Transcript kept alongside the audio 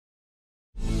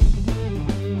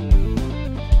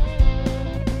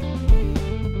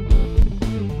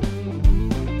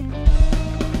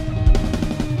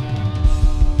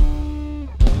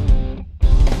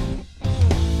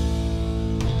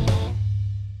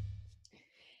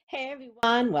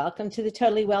Everyone, welcome to the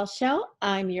Totally Well Show.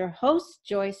 I'm your host,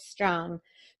 Joyce Strong.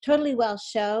 Totally Well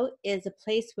Show is a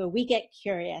place where we get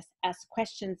curious, ask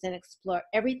questions, and explore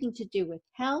everything to do with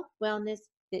health, wellness,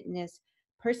 fitness,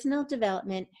 personal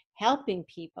development, helping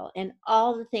people, and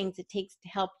all the things it takes to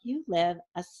help you live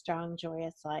a strong,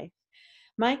 joyous life.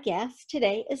 My guest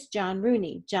today is John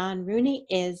Rooney. John Rooney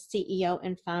is CEO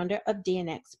and founder of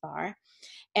DNX Bar.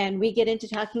 And we get into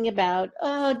talking about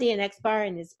DNX Bar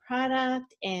and his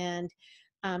product and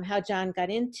how John got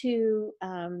into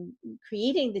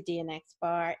creating the DNX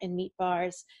Bar and meat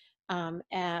bars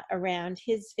around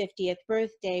his 50th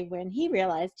birthday, when he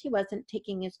realized he wasn't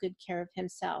taking as good care of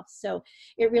himself. So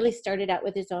it really started out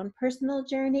with his own personal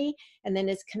journey and then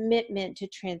his commitment to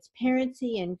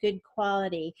transparency and good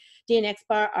quality. DNX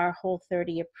Bar are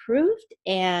Whole30 approved,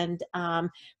 and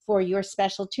for your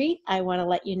special treat, I want to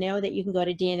let you know that you can go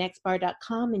to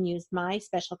dnxbar.com and use my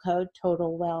special code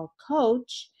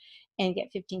TotalWellCoach and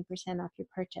get 15% off your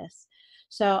purchase.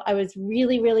 So I was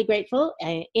really, really grateful.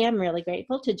 I am really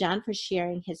grateful to John for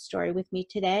sharing his story with me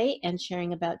today and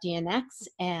sharing about DNX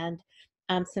and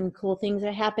some cool things that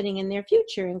are happening in their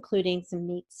future, including some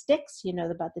meat sticks, you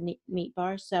know, about the meat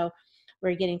bar. So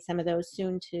we're getting some of those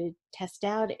soon to test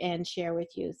out and share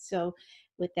with you. So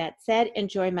with that said,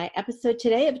 enjoy my episode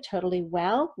today of Totally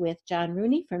Well with John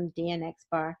Rooney from DNX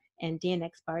Bar and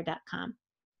dnxbar.com.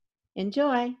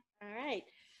 Enjoy. All right.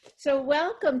 So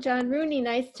welcome, John Rooney.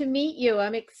 Nice to meet you.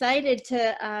 I'm excited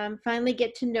to finally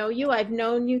get to know you. I've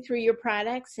known you through your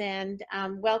products, and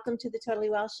welcome to the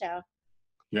Totally Well Show.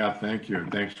 Yeah, thank you.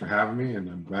 Thanks for having me, and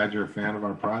I'm glad you're a fan of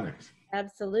our products.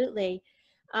 Absolutely.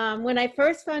 When I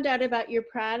first found out about your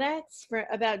products,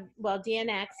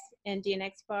 DNX and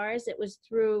DNX bars, it was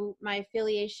through my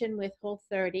affiliation with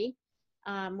Whole30.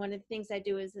 One of the things I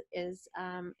do is as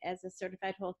a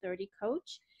certified Whole30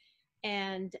 coach,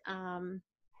 and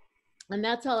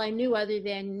that's all I knew, other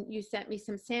than you sent me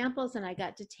some samples and I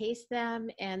got to taste them.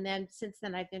 And then since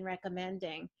then I've been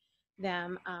recommending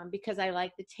them because I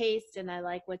like the taste and I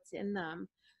like what's in them.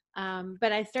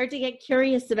 But I started to get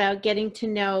curious about getting to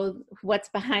know what's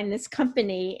behind this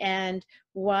company and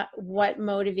what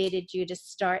motivated you to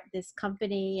start this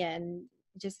company, and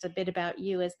just a bit about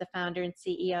you as the founder and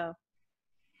CEO.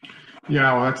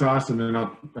 Yeah, well, that's awesome. And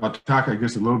I'll talk, I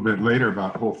guess, a little bit later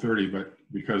about Whole30, but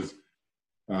because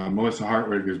Melissa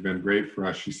Hartwig has been great for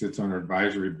us. She sits on our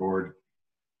advisory board,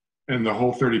 and the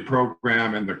Whole30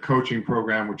 program and the coaching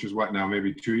program, which is what now,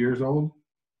 maybe 2 years old?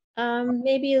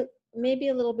 Maybe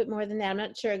a little bit more than that. I'm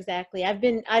not sure exactly. I've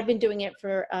been doing it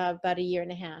for about a year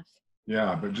and a half.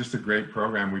 Yeah, but just a great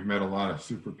program. We've met a lot of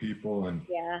super people and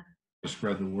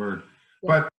spread the word.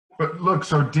 Yeah. But look,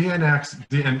 so DNX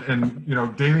and you know,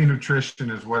 daily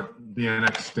nutrition is what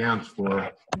DNX stands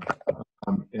for.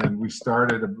 And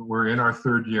we're in our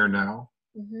third year now,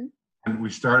 and we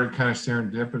started kind of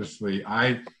serendipitously.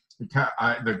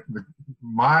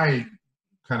 My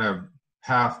kind of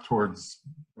path towards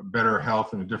better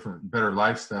health and better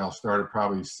lifestyle started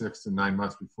probably 6 to 9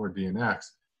 months before DNX.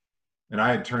 And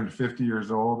I had turned 50 years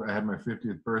old. I had my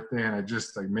 50th birthday, and I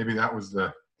just maybe that was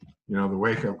the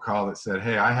wake-up call that said,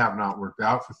 hey, I have not worked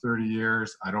out for 30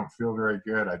 years. I don't feel very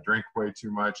good. I drink way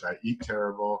too much. I eat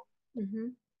terrible.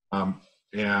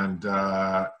 And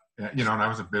I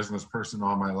was a business person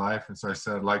all my life. And so I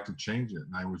said, I'd like to change it.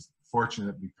 And I was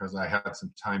fortunate because I had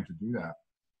some time to do that.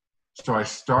 So I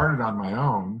started on my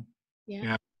own,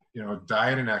 and,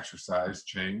 diet and exercise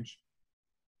change.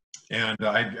 And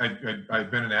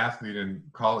I'd been an athlete in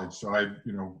college. So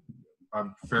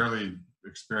I'm fairly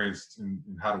experienced in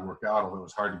how to work out, although it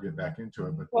was hard to get back into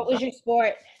it. But what was your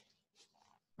sport?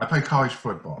 I played college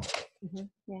football.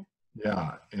 Yeah.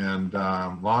 Yeah, and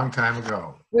long time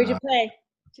ago. Where'd you play?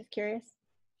 Just curious.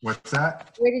 What's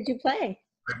that? Where did you play?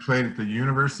 I played at the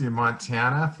University of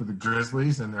Montana for the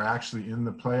Grizzlies, and they're actually in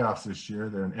the playoffs this year.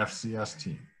 They're an FCS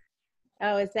team.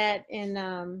 Oh, is that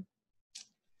in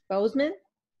Bozeman?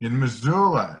 In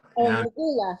Missoula. Oh,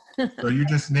 Missoula. So you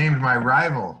just named my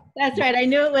rival. That's right. I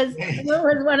knew it was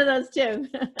one of those two.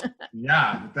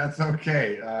 Yeah, that's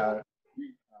okay.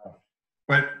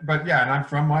 But yeah, and I'm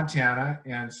from Montana,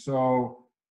 and so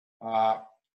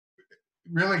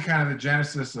really kind of the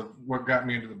genesis of what got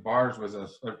me into the bars was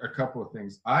a couple of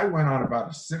things. I went on about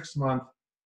a 6-month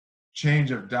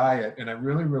change of diet, and I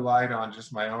really relied on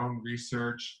just my own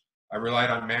research. I relied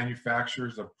on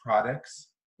manufacturers of products.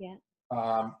 Yeah.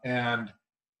 And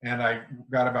I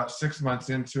got about 6 months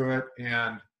into it,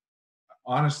 and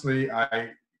honestly,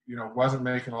 I wasn't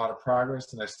making a lot of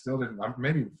progress, and I still didn't. I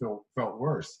maybe felt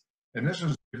worse. And this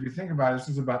was, if you think about it, this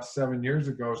was about 7 years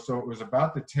ago. So it was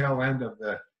about the tail end of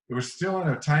it was still in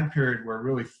a time period where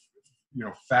really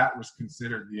fat was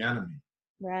considered the enemy.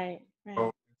 Right.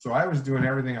 So I was doing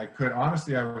everything I could.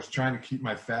 Honestly, I was trying to keep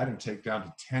my fat intake down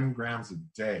to 10 grams a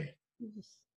day,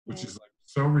 which is like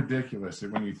so ridiculous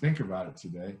when you think about it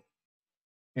today.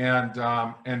 And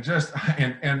so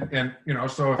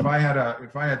if I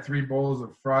had 3 bowls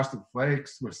of Frosted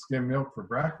Flakes with skim milk for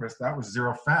breakfast, that was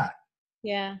 0 fat.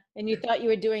 Yeah, and you thought you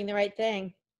were doing the right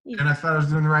thing. And I thought I was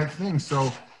doing the right thing.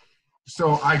 So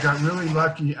I got really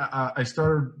lucky. I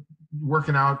started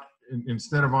working out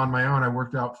instead of on my own. I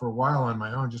worked out for a while on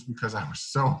my own just because I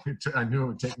knew it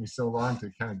would take me so long to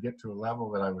kind of get to a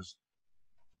level that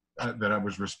I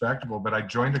was respectable. But I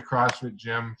joined a CrossFit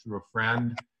gym through a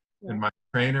friend, and my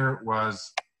trainer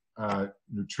was a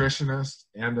nutritionist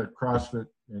and a CrossFit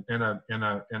and a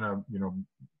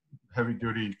heavy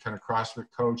duty kind of CrossFit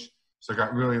coach. So I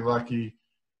got really lucky.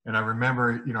 And I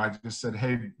remember, I just said,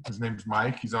 hey, his name's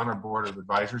Mike. He's on our board of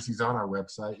advisors. He's on our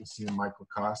website. You see him, Mike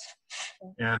Lacoste.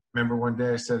 And I remember one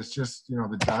day I said, it's just,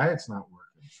 the diet's not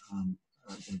working.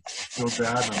 I feel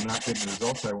bad and I'm not getting the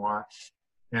results I want.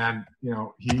 And,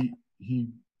 he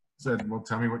said, well,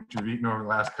 tell me what you've eaten over the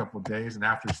last couple of days. And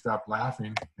after he stopped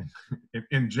laughing,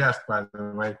 in jest, by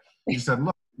the way, he said,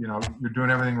 look, you're doing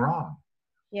everything wrong.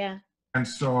 Yeah. And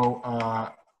so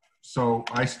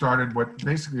I started what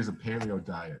basically is a paleo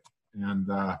diet,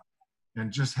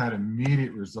 and just had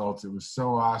immediate results. It was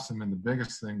so awesome. And the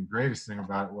greatest thing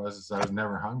about it was I was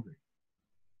never hungry.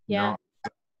 Yeah.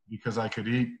 Because I could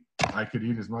eat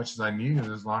as much as I needed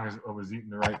as long as I was eating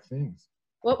the right things.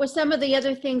 What were some of the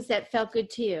other things that felt good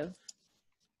to you?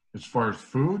 As far as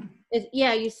food?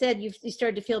 Yeah, you said you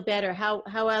started to feel better. How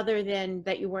other than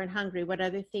that you weren't hungry? What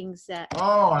other things that?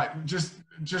 Oh, I just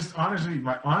honestly,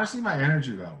 my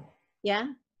energy level. Yeah.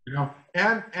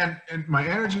 And my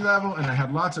energy level, and I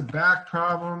had lots of back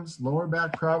problems, lower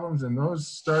back problems, and those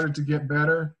started to get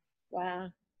better.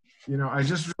 Wow. I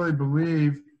just really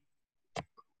believe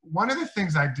one of the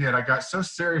things I did, I got so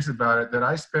serious about it that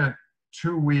I spent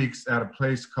 2 weeks at a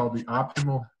place called the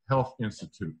Optimal Health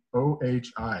Institute,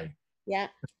 OHI. Yeah.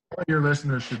 All your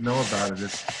listeners should know about it.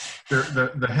 It's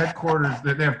the headquarters.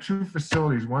 They have 2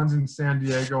 facilities. One's in San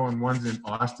Diego and one's in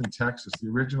Austin, Texas. The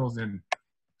original's in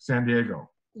San Diego.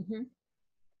 Mm-hmm.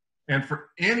 And for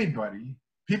anybody,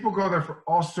 people go there for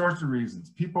all sorts of reasons.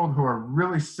 People who are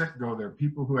really sick go there.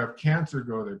 People who have cancer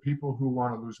go there. People who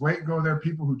want to lose weight go there.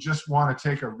 People who just want to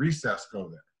take a recess go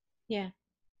there. Yeah.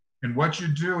 And what you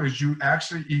do is you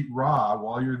actually eat raw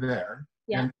while you're there.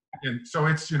 Yeah. And so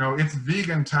it's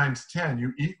vegan times 10.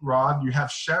 You eat raw. You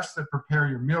have chefs that prepare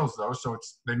your meals though, so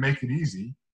they make it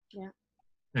easy. Yeah.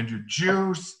 And you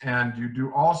juice and you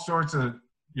do all sorts of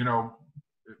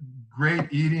great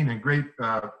eating and great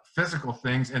physical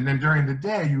things. And then during the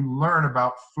day, you learn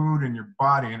about food and your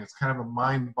body, and it's kind of a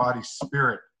mind, body,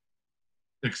 spirit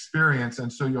experience.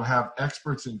 And so you'll have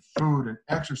experts in food and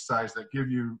exercise that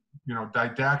give you,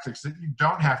 didactics that you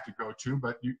don't have to go to,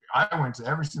 but I went to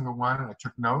every single one and I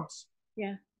took notes.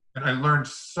 Yeah. And I learned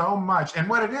so much. And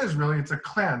what it is really, it's a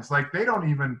cleanse. Like they don't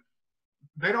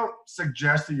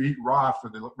suggest that you eat raw for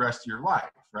the rest of your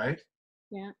life, right?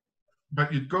 Yeah.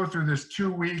 But you go through this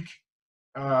 2-week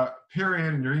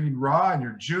period, and you're eating raw, and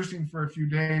you're juicing for a few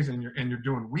days, and you're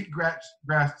doing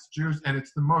wheatgrass juice, and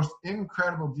it's the most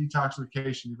incredible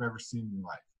detoxification you've ever seen in your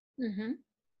life. Mm-hmm.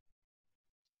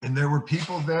 And there were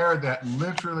people there that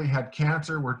literally had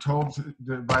cancer, were told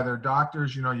by their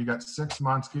doctors, you got 6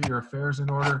 months, get your affairs in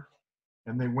order.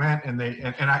 And they went, and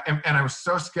I was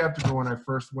so skeptical when I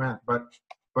first went, but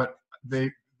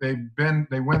they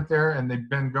went there, and they've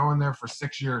been going there for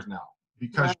 6 years now.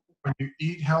 Because when you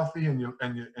eat healthy and you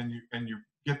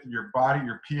get your body,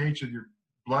 your pH of your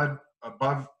blood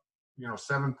above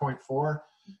 7.4, your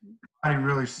body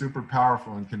really super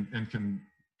powerful and can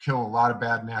kill a lot of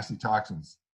bad, nasty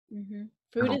toxins. Mm-hmm.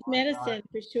 Food is medicine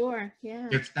for sure. Yeah.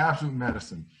 It's absolute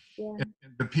medicine. Yeah. And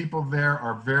the people there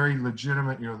are very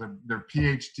legitimate. They're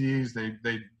PhDs.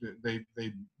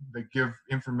 They give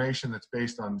information that's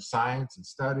based on science and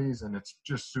studies, and it's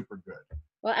just super good.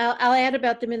 Well, I'll add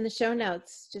about them in the show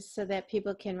notes just so that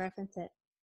people can reference it.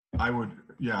 I would.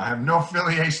 Yeah, I have no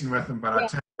affiliation with them,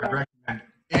 but I recommend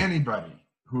anybody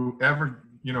who ever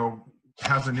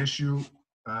has an issue,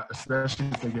 especially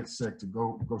if they get sick, to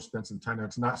go spend some time there.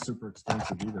 It's not super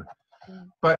expensive either. Yeah.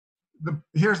 But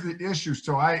here's the issue.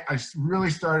 So I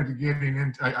really started getting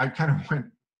into. I kind of went,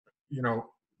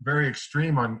 very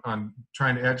extreme on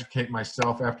trying to educate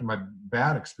myself after my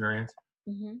bad experience.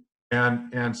 Mm-hmm.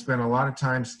 And spent a lot of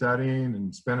time studying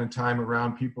and spending time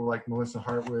around people like Melissa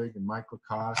Hartwig and Mike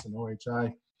Lacoste and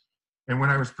OHI. And when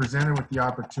I was presented with the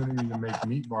opportunity to make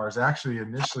meat bars, actually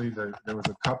initially there was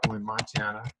a couple in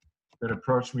Montana that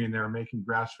approached me, and they were making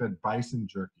grass-fed bison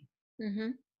jerky. Mm-hmm.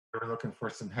 They were looking for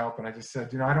some help, and I just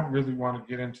said, I don't really want to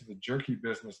get into the jerky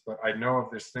business, but I know of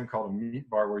this thing called a meat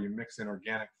bar where you mix in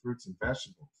organic fruits and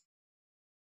vegetables,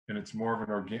 and it's more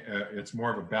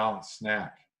of a balanced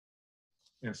snack.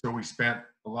 And so we spent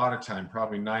a lot of time,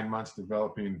 probably 9 months,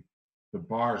 developing the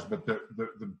bars. But the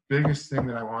biggest thing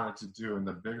that I wanted to do, and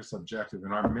the biggest objective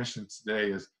in our mission today,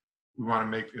 is we want to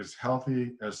make as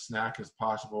healthy a snack as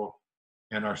possible.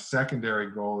 And our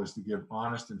secondary goal is to give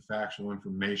honest and factual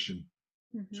information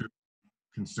to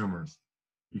consumers.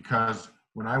 Because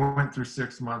when I went through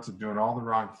 6 months of doing all the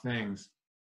wrong things,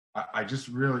 I just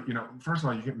really, first of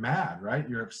all, you get mad, right?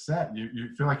 You're upset. You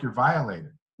feel like you're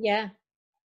violated. Yeah.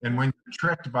 And when you're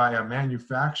tricked by a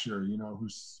manufacturer, who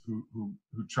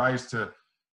tries to,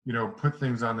 put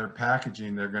things on their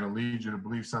packaging, they're going to lead you to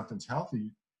believe something's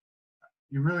healthy,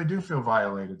 you really do feel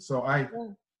violated. So I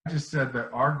just said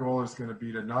that our goal is going to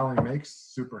be to not only make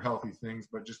super healthy things,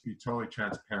 but just be totally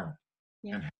transparent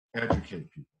and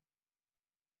educate people.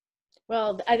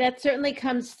 Well, that certainly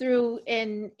comes through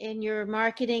in your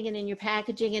marketing and in your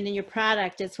packaging and in your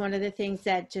product. It's one of the things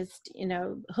that just,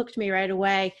 hooked me right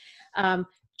away.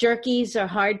 Jerkies are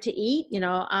hard to eat.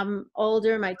 I'm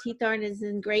older, my teeth aren't as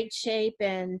in great shape,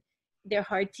 and they're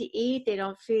hard to eat. They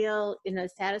don't feel,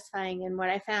 satisfying. And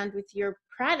what I found with your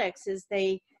products is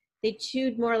they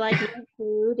chewed more like real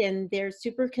food, and they're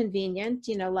super convenient.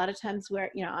 A lot of times where,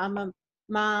 I'm a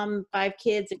mom, 5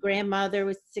 kids, a grandmother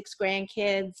with 6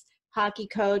 grandkids, hockey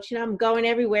coach, I'm going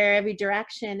everywhere, every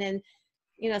direction. And,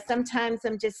 sometimes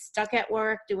I'm just stuck at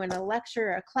work doing a lecture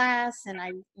or a class, and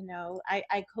I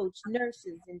coach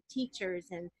nurses and teachers,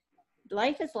 and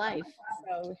life is life.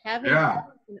 So having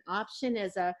an option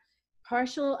as a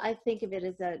partial, I think of it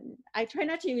as I try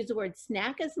not to use the word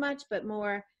snack as much, but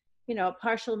more, a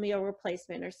partial meal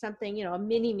replacement or something, a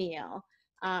mini meal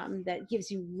that gives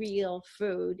you real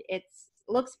food. It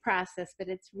looks processed, but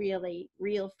it's really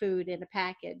real food in a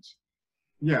package.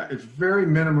 Yeah, it's very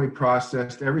minimally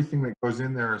processed. Everything that goes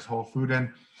in there is whole food.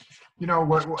 And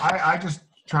what I just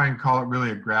try and call it really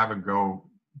a grab and go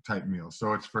type meal.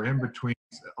 So it's for in between.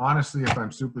 Honestly, if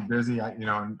I'm super busy, I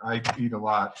eat a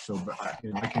lot. So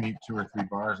I can eat 2 or 3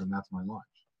 bars, and that's my lunch.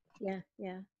 Yeah,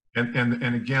 yeah.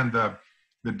 And again,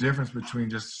 the difference between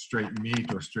just straight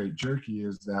meat or straight jerky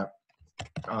is that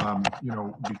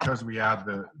because we add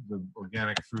the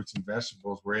organic fruits and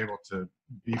vegetables, we're able to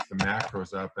beef the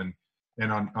macros up.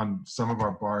 And on some of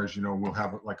our bars, we'll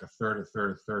have like a third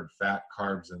fat,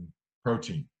 carbs, and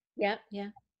protein. Yeah, yeah.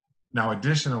 Now,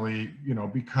 additionally,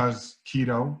 because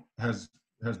keto has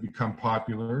become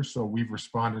popular, so we've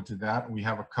responded to that. And we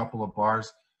have a couple of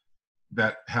bars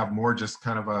that have more just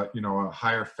kind of a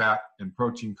higher fat and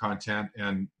protein content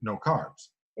and no carbs.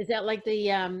 Is that like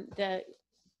the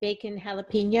bacon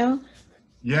jalapeno?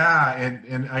 Yeah,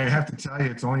 and I have to tell you,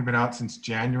 it's only been out since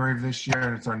January of this year,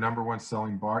 and it's our #1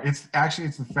 selling bar. It's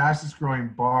the fastest growing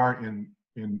bar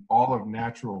in all of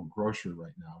natural grocery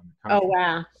right now in the country. Oh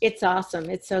wow, it's awesome!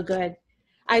 It's so good.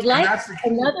 I like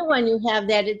another one you have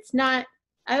that it's not.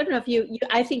 I don't know if you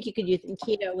I think you could use in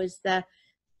keto is the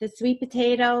sweet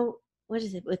potato. What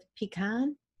is it with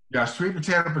pecan? Yeah, sweet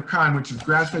potato pecan, which is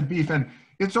grass-fed beef, and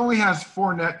it only has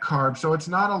 4 net carbs, so it's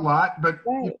not a lot. But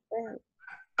right.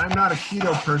 I'm not a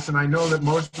keto person. I know that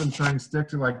most of them try and stick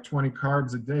to like 20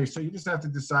 carbs a day. So you just have to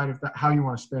decide how you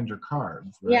want to spend your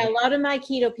carbs. Right? Yeah, a lot of my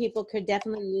keto people could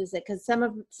definitely use it because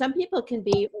some people can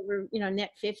be over,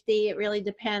 net 50. It really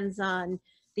depends on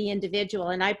the individual.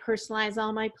 And I personalize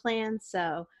all my plans,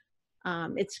 so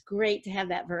it's great to have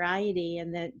that variety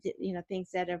and the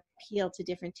things that appeal to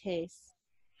different tastes.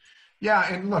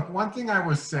 Yeah, and look, one thing I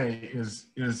would say is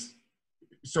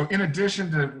so in addition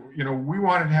to, we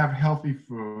wanted to have healthy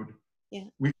food,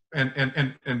 we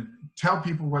and tell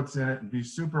people what's in it and be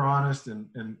super honest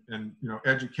and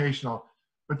educational.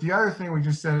 But the other thing we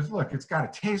just said is, look, it's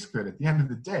got to taste good at the end of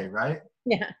the day, right?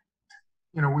 Yeah.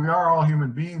 We are all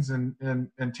human beings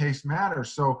and taste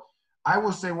matters. So I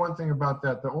will say one thing about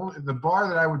that. The bar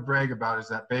that I would brag about is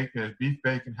that beef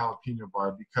bacon jalapeno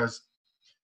bar, because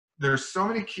there's so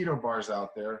many keto bars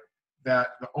out there that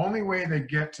the only way they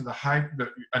get to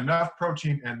enough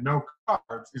protein and no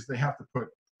carbs is they have to put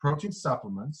protein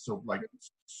supplements, so like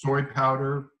soy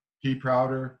powder, pea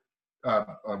powder,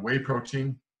 whey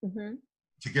protein,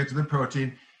 to get to the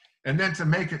protein, and then to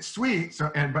make it sweet,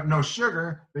 but no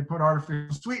sugar, they put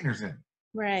artificial sweeteners in,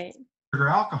 right? Sugar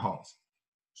alcohols.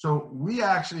 So we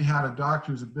actually had a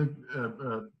doctor who's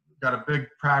got a big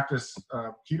practice,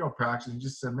 keto practice, and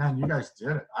just said, "Man, you guys did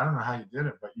it. I don't know how you did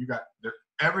it, but you got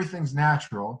everything's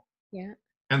natural, yeah,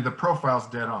 and the profile's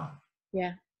dead on."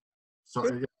 Yeah. So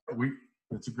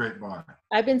It's a great bar.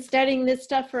 I've been studying this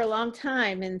stuff for a long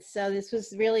time, and so this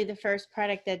was really the first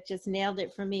product that just nailed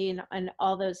it for me in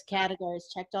all those categories,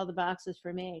 checked all the boxes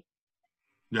for me.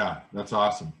 Yeah, that's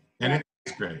awesome. And Yeah. it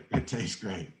tastes great. It tastes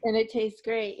great. And it tastes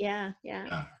great. Yeah.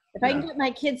 Yeah. If I can get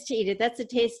my kids to eat it, that's a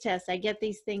taste test. I get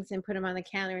these things and put them on the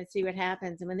counter and see what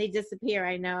happens. And when they disappear,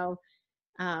 I know.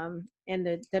 And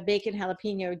the bacon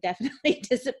jalapeno definitely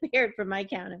disappeared from my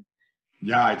counter.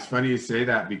 Yeah, it's funny you say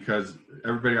that because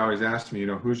everybody always asks me, you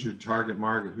know, who's your target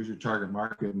market? Who's your target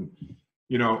market? And,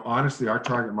 you know, honestly, our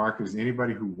target market is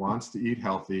anybody who wants to eat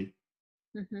healthy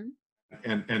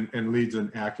and leads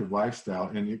an active lifestyle.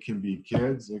 And it can be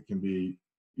kids, it can be,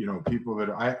 you know, people that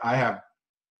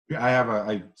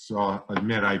so I'll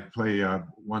admit I play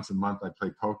once a month, I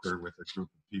play poker with a group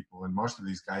of people, and most of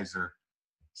these guys are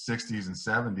 60s and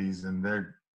 70s, and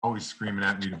they're always screaming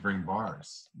at me to bring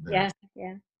bars. Yeah.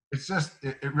 It's just,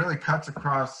 it really cuts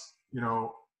across, you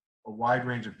know, a wide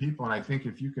range of people. And I think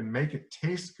if you can make it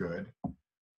taste good,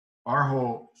 our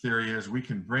whole theory is we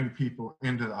can bring people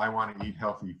into the I want to eat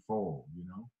healthy fold, you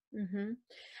know?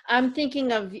 I'm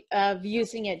thinking of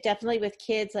using it definitely with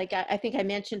kids. Like I think I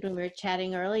mentioned when we were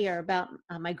chatting earlier about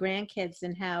my grandkids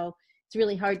and how it's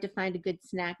really hard to find a good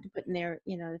snack to put in their,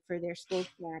 you know, for their school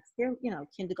snacks. They're, you know,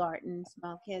 kindergarten,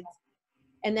 small kids.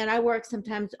 And then I work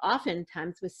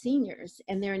oftentimes with seniors,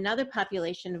 and they're another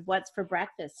population of what's for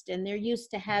breakfast. And they're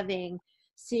used to having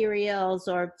cereals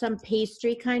or some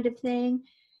pastry kind of thing.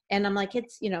 And I'm like,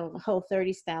 it's, you know,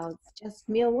 Whole30 style, it's just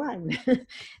meal one.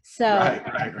 So,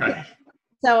 Right.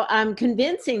 So I'm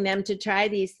convincing them to try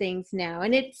these things now.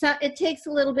 And it takes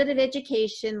a little bit of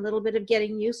education, a little bit of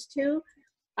getting used to.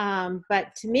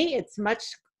 But to me, it's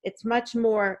much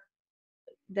more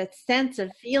the sense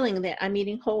of feeling that I'm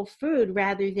eating whole food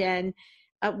rather than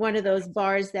one of those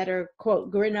bars that are, quote,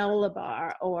 granola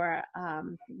bar or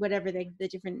whatever the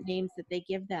different names that they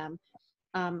give them.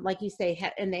 Like you say,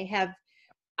 and they have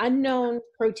unknown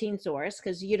protein source,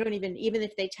 because you don't even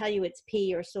if they tell you it's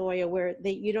pea or soy or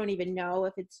you don't even know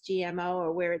if it's GMO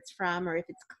or where it's from or if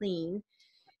it's clean.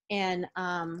 And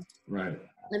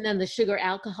and then the sugar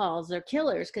alcohols are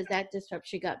killers because that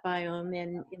disrupts your gut biome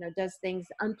and, you know, does things,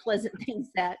 unpleasant things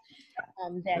that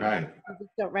you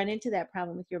just don't run into that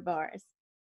problem with your bars.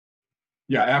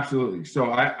 Yeah, absolutely.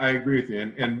 So I agree with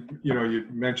you. And you know, you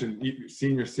mentioned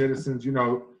senior citizens, you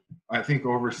know, I think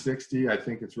over 60, I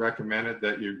think it's recommended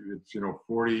that it's, you know,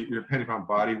 40, depending on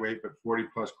body weight, but 40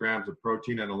 plus grams of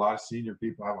protein. And a lot of senior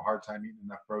people have a hard time eating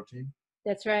enough protein.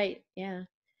 That's right. Yeah.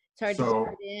 It's hard to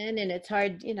put in, and it's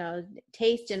hard, you know,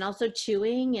 taste and also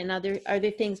chewing and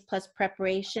other things, plus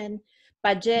preparation,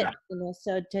 budget, you know,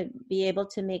 so to be able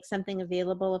to make something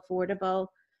available, affordable,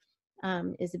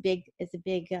 is a big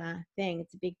thing.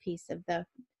 It's a big piece of the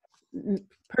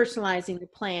personalizing the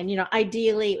plan. You know,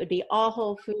 ideally it would be all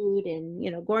whole food and,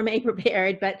 you know, gourmet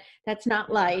prepared, but that's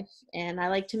not life. And I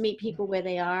like to meet people where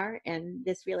they are, and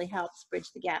this really helps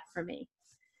bridge the gap for me.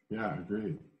 Yeah,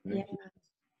 agreed. Thank you.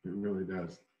 It really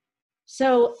does.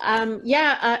 So,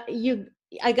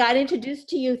 I got introduced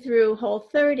to you through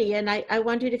Whole30, and I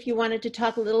wondered if you wanted to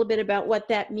talk a little bit about what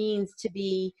that means to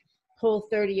be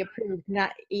Whole30 approved.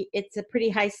 It's a pretty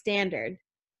high standard.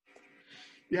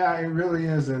 Yeah, it really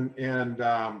is. And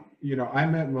you know, I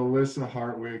met Melissa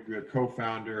Hartwig, the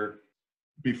co-founder,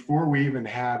 before we even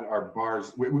had our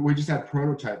bars. We just had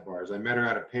prototype bars. I met her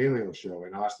at a paleo show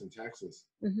in Austin, Texas.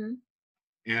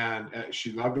 And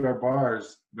she loved our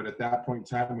bars, but at that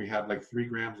point in time, we had like 3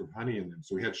 grams of honey in them.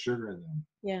 So we had sugar in them.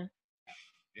 Yeah.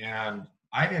 And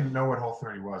I didn't know what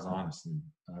Whole30 was, honestly.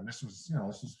 This was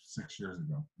 6 years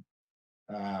ago.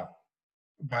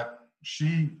 But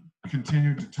she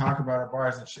continued to talk about our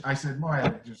bars. And I said, "Mo,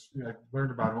 I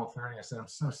learned about Whole30. I said, I'm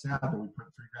so sad that we put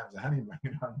 3 grams of honey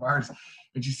in our bars."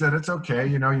 And she said, "It's okay.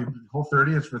 You know,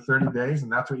 Whole30 is for 30 days.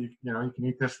 And that's what you can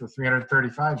eat this for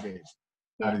 335 days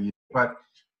out of the year." But,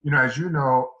 you know, as you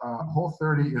know,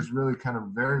 Whole30 is really kind of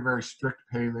very, very strict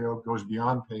paleo, goes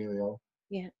beyond paleo.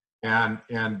 Yeah.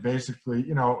 And basically,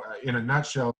 you know, in a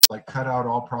nutshell, like cut out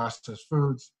all processed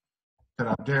foods, cut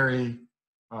out dairy,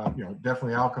 you know,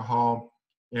 definitely alcohol,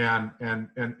 and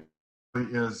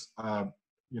is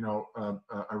you know,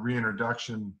 a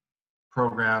reintroduction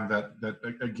program that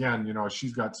again, you know,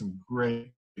 she's got some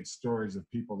great stories of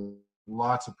people with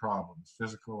lots of problems,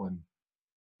 physical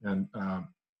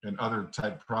and other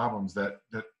type problems that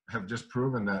have just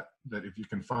proven that if you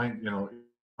can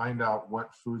find out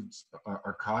what foods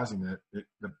are causing it,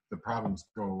 the problems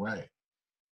go away.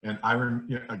 And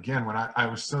again, when I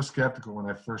was so skeptical when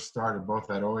I first started, both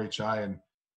at OHI and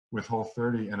with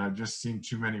Whole30, and I've just seen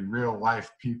too many real life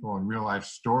people and real life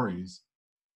stories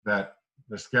that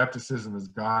The skepticism is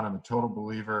gone. I'm a total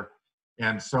believer.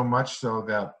 And so much so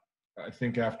that I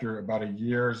think after about a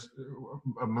year's,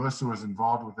 Melissa was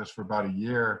involved with this for about a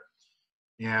year,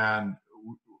 and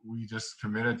we just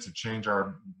committed to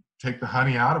take the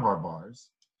honey out of our bars,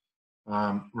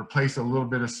 replace a little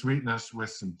bit of sweetness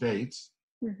with some dates,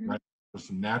 right? With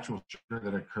some natural sugar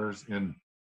that occurs in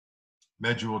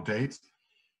medjool dates.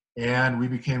 And we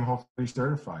became Whole 30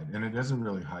 certified, and it is a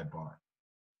really high bar.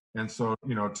 And so,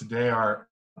 today our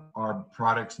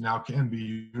products now can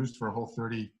be used for Whole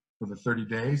 30 for the 30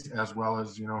 days, as well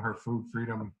as, her food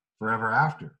freedom forever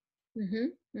after.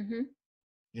 And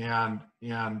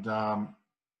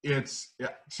it's,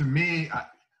 to me,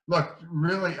 look,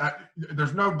 really,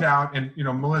 there's no doubt. And,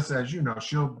 Melissa, as you know,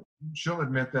 she'll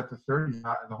admit that the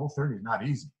Whole 30 is not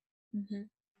easy.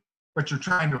 But you're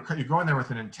going there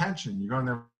with an intention. You're going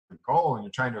there with a goal, and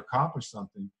you're trying to accomplish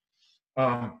something.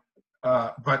 But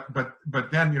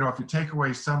then, if you take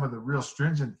away some of the real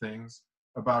stringent things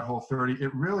about Whole 30,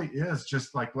 it really is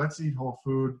just like, let's eat whole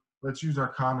food, let's use our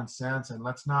common sense, and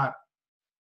let's not,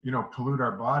 pollute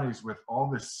our bodies with all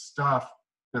this stuff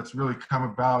that's really come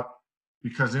about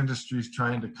because industry's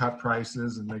trying to cut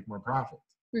prices and make more profits.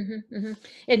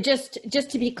 And just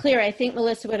to be clear, I think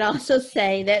Melissa would also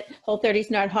say that Whole 30 is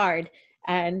not hard.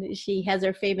 And she has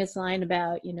her famous line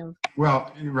about,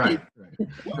 Well, right.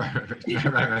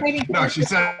 No, she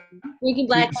said drinking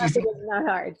black coffee is not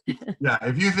hard. Yeah,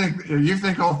 if you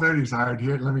think Whole 30 is hard,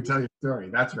 here, let me tell you a story.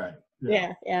 That's right.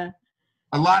 Yeah.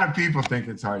 A lot of people think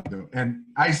it's hard though, and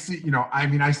I see,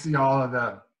 I see all of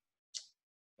the,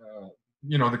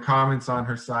 the comments on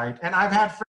her site, and I've had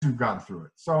friends who've gone through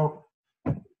it. So,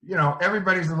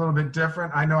 everybody's a little bit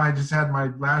different. I know I just had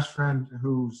my last friend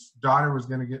whose daughter was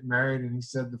going to get married, and he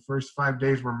said the first 5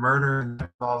 days were murder, and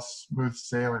it's all smooth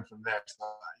sailing from there. So,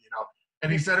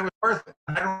 and he said it was worth it.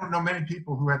 And I don't know many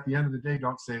people who at the end of the day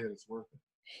don't say that it's worth it.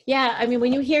 Yeah, I mean,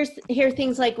 when you hear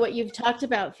things like what you've talked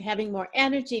about, having more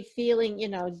energy, feeling,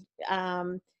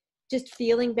 just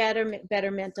feeling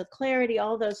better mental clarity,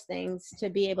 all those things, to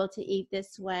be able to eat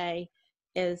this way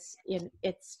is,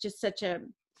 it's just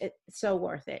it's so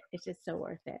worth it. It's just so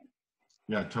worth it.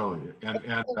 Yeah, totally. And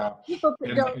people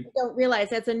don't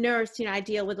realize, as a nurse, I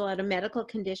deal with a lot of medical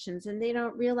conditions, and they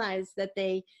don't realize that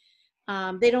they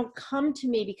don't come to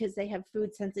me because they have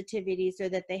food sensitivities or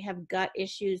that they have gut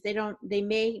issues. They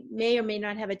may or may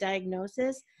not have a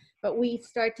diagnosis, but we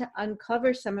start to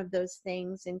uncover some of those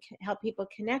things and help people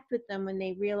connect with them when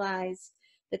they realize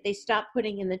that they stop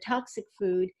putting in the toxic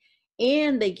food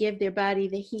and they give their body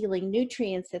the healing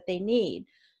nutrients that they need.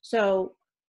 So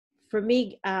for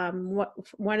me,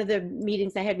 one of the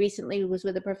meetings I had recently was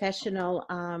with a professional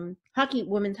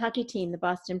women's hockey team, the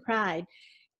Boston Pride.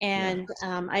 And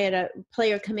I had a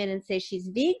player come in and say she's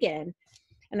vegan.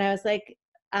 And I was like,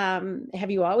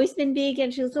 have you always been vegan?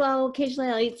 She goes, well, occasionally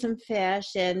I'll eat some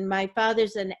fish. And my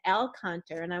father's an elk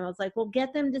hunter. And I was like, well,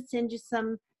 get them to send you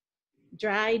some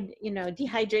dried,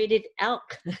 dehydrated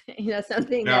elk,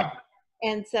 something. Yeah.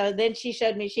 And so then she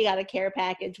showed me she got a care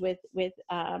package with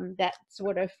that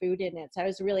sort of food in it. So I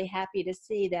was really happy to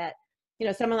see that,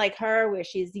 someone like her, where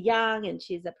she's young and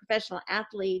she's a professional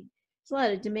athlete, there's a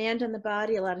lot of demand on the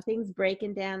body, a lot of things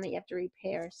breaking down that you have to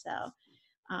repair. So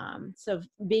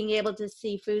being able to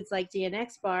see foods like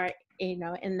DNX Bar,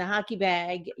 in the hockey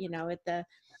bag, at the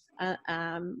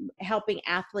helping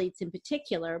athletes in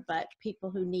particular, but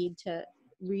people who need to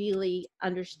really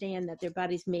understand that their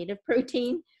body's made of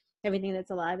protein. Everything that's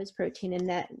alive is protein, and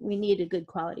that we need a good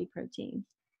quality protein.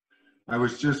 I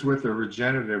was just with a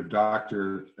regenerative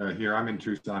doctor here. I'm in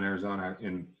Tucson, Arizona,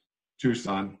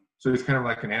 So he's kind of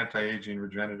like an anti-aging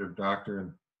regenerative doctor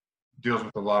and deals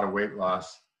with a lot of weight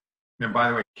loss. And by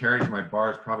the way, carries my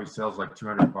bars, probably sells like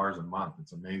 200 bars a month.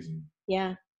 It's amazing.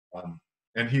 Yeah.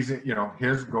 And he's, his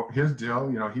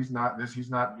deal, he's not,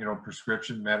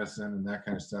 prescription medicine and that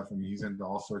kind of stuff. I mean, he's into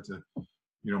all sorts of,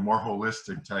 more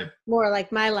holistic type. More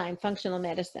like my line, functional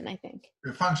medicine, I think.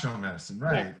 Functional medicine,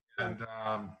 right.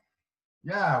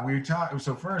 Yeah. And we talked.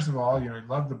 So first of all, he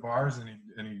loved the bars, and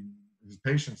his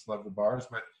patients loved the bars,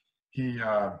 but he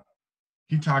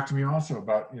talked to me also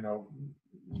about,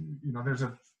 there's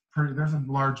a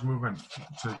large movement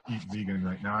to eat vegan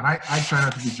right now. And I try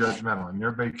not to be judgmental. I mean,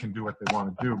 everybody can do what they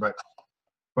want to do, but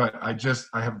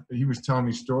he was telling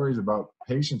me stories about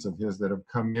patients of his that have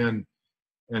come in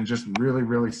and just really,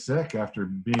 really sick after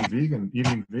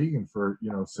eating vegan for,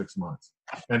 6 months.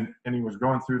 And he was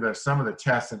going through some of the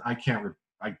tests, and I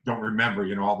don't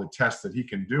remember, all the tests that he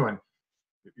can do. And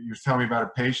he was telling me about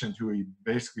a patient who he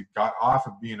basically got off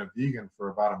of being a vegan for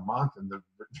about a month, and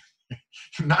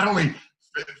not only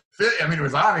I mean, it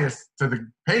was obvious to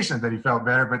the patient that he felt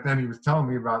better, but then he was telling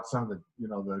me about some of the,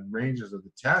 the ranges of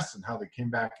the tests and how they came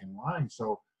back in line.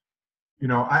 So,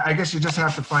 I guess you just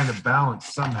have to find a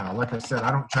balance somehow. Like I said,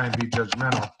 I don't try and be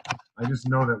judgmental. I just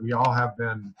know that we all have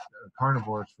been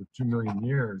carnivores for 2 million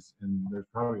years, and there's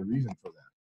probably a reason for that.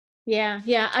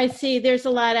 Yeah, I see. There's a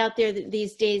lot out there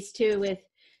these days too with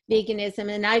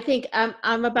veganism, and I think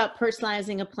I'm about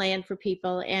personalizing a plan for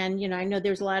people. And I know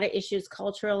there's a lot of issues,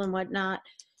 cultural and whatnot.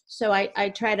 So I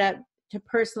try to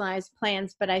personalize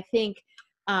plans, but I think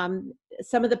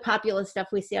some of the popular stuff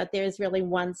we see out there is really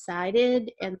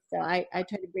one-sided, and so I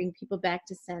try to bring people back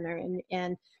to center.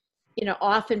 And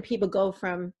often people go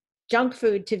from junk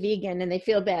food to vegan and they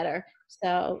feel better,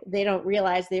 so they don't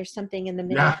realize there's something in the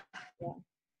middle. Yeah.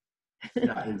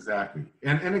 Yeah, exactly.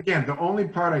 And again, the only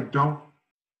part I don't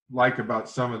like about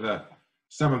some of that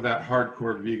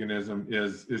hardcore veganism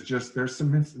is just there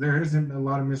isn't a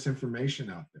lot of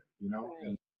misinformation out there, Right.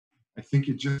 and I think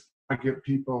you just get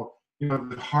people,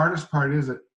 the hardest part is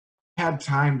that I had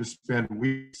time to spend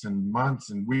weeks and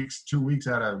months and weeks, 2 weeks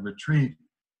at a retreat,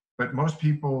 but most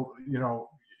people, you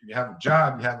have a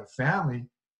job, you have a family,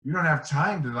 you don't have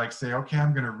time to say, okay,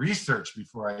 I'm going to research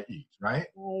before I eat, right?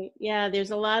 Right. Yeah,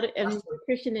 there's a lot of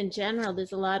nutrition in general.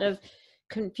 There's a lot of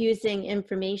confusing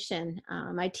information.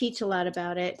 I teach a lot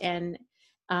about it, and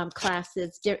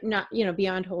classes, not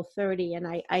beyond Whole30,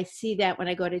 and I see that when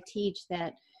I go to teach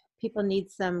that people need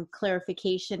some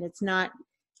clarification. It's not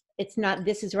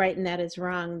this is right and that is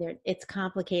wrong. It's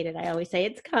complicated. I always say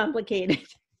it's complicated.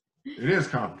 It is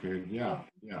complicated, yeah,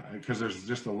 because there's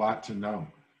just a lot to know.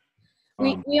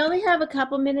 We only have a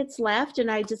couple minutes left, and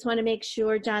I just want to make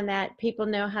sure, John, that people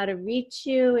know how to reach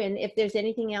you, and if there's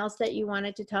anything else that you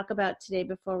wanted to talk about today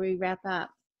before we wrap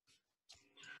up.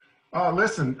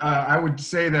 Listen, I would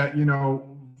say that,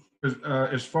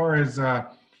 as far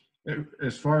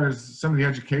as some of the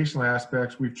educational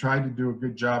aspects, we've tried to do a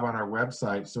good job on our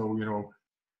website. So,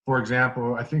 for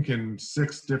example, I think in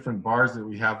 6 different bars that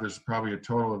we have, there's probably a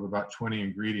total of about 20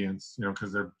 ingredients,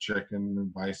 because they're chicken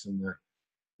and bison, they're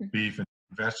beef and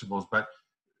vegetables. But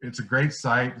it's a great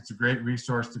site. It's a great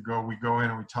resource to go. We go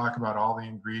in and we talk about all the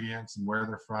ingredients and where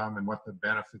they're from and what the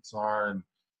benefits are,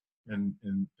 and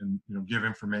give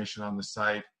information on the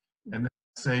site. And then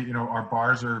say, our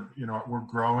bars are, we're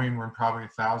growing. We're in probably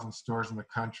 1,000 stores in the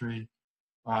country.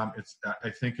 I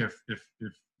think if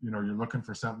you're looking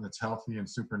for something that's healthy and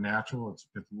super natural,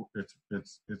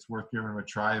 it's worth giving them a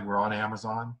try. We're on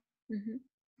Amazon. Mm-hmm.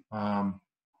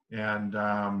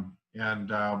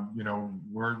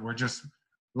 We're just,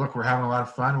 we're having a lot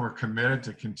of fun. We're committed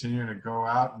to continuing to go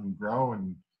out and grow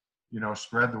and,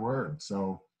 spread the word.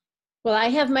 So. Well, I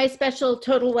have my special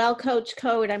Total Well Coach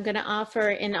code I'm going to offer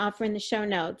in the show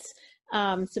notes.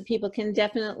 So people can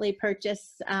definitely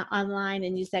purchase online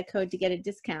and use that code to get a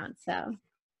discount. So.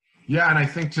 Yeah, and I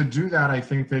think to do that, I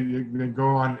think that you go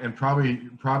on and probably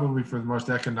for the most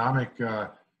economic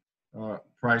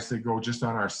price, they go just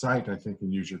on our site, I think,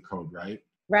 and use your code, right?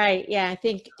 Right. Yeah, I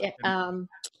think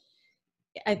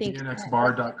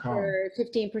DNXbar.com for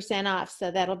 15% off.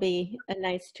 So that'll be a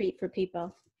nice treat for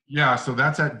people. Yeah, so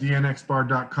that's at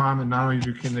DNXbar.com, and not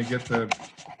only can they get the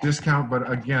discount, but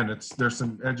again, there's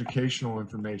some educational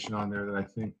information on there that I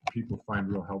think people find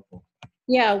real helpful.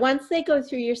 Yeah, once they go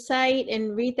through your site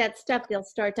and read that stuff, they'll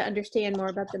start to understand more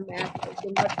about the methods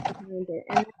and what's behind it.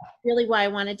 And that's really why I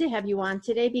wanted to have you on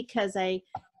today, because I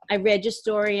read your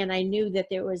story and I knew that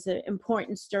there was an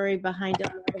important story behind it,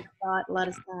 a lot of thought, a lot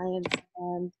of science,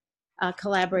 and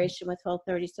collaboration with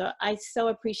Whole30. So I so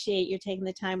appreciate you taking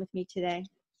the time with me today.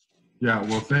 Yeah,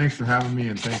 well, thanks for having me,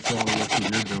 and thanks for all the work that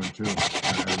you're doing too.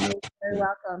 You're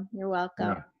welcome. You're welcome.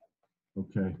 Yeah.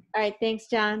 Okay. All right. Thanks,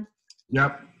 John.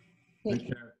 Yep. Take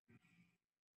care.